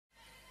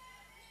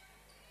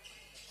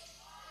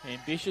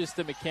Ambitious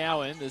to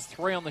McCowan. There's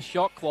 3 on the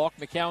shot clock.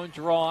 McCowan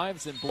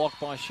drives and blocked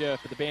by Scherf,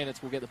 but the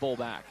Bandits will get the ball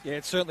back. Yeah,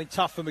 it's certainly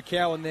tough for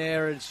McCowan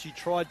there as she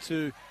tried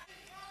to...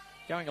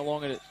 Going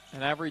along at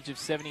an average of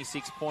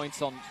 76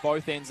 points on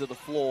both ends of the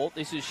floor.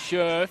 This is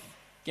Scherf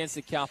against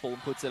the couple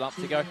and puts it up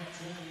to go.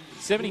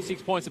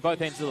 76 points at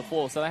both ends of the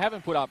floor, so they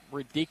haven't put up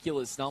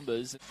ridiculous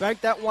numbers.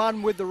 Banked that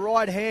one with the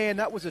right hand.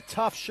 That was a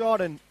tough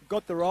shot and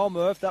got the roll,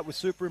 Murph. That was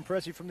super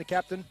impressive from the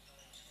captain.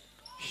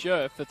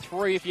 Scherf for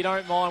 3 if you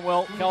don't mind.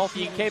 Well, Cole,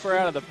 you can keep her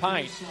out of the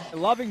paint.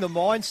 Loving the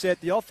mindset,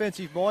 the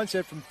offensive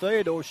mindset from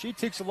Theodore. She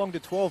ticks along to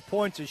 12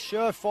 points as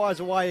Scherf fires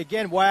away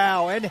again.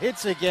 Wow, and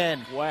hits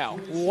again. Wow.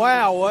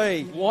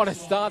 Wowee. What a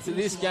start to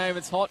this game.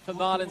 It's hot for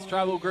Martin's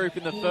Travel Group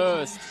in the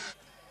first.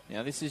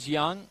 Now this is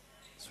Young.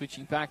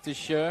 Switching back to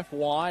Scherf.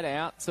 Wide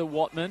out to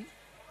Watman.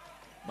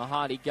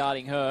 Mahadi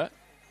guarding her.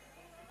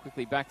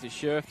 Quickly back to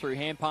Scherf through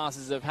hand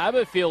passes of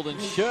Haberfield, and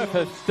Scherf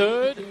her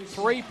 3rd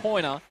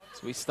three-pointer.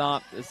 So we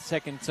start the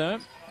second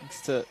term.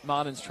 Thanks to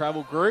Martin's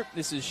Travel Group.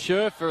 This is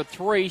Scherf for a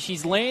 3.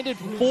 She's landed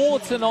 4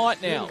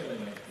 tonight now.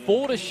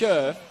 4 to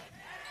Scherf.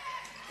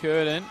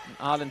 Curtin,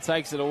 Arden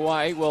takes it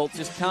away. Well,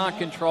 just can't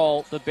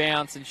control the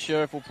bounce, and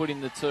Scherf will put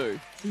in the 2.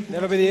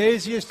 That'll be the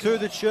easiest 2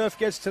 that Scherf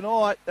gets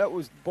tonight. That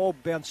was ball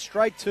bounced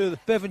straight to...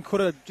 Bevan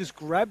could have just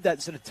grabbed that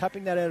instead of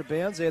tapping that out of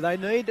bounds there. They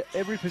need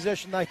every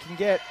possession they can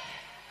get.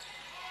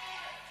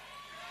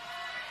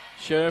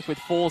 Scherf with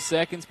 4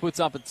 seconds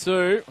puts up a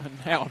 2. And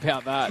how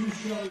about that?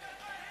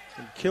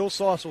 And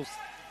Kilsyth will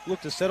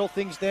look to settle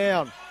things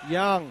down.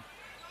 Young.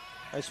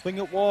 They swing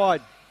it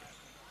wide.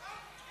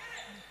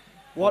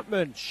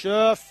 Watman,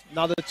 Scherf,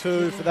 another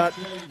 2 for that.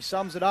 He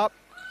sums it up.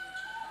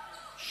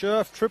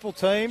 Scherf triple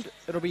teamed.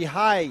 It'll be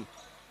Hay.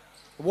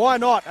 Why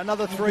not?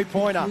 Another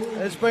 3-pointer.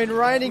 It's been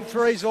raining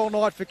 3s all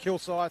night for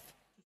Kilsyth.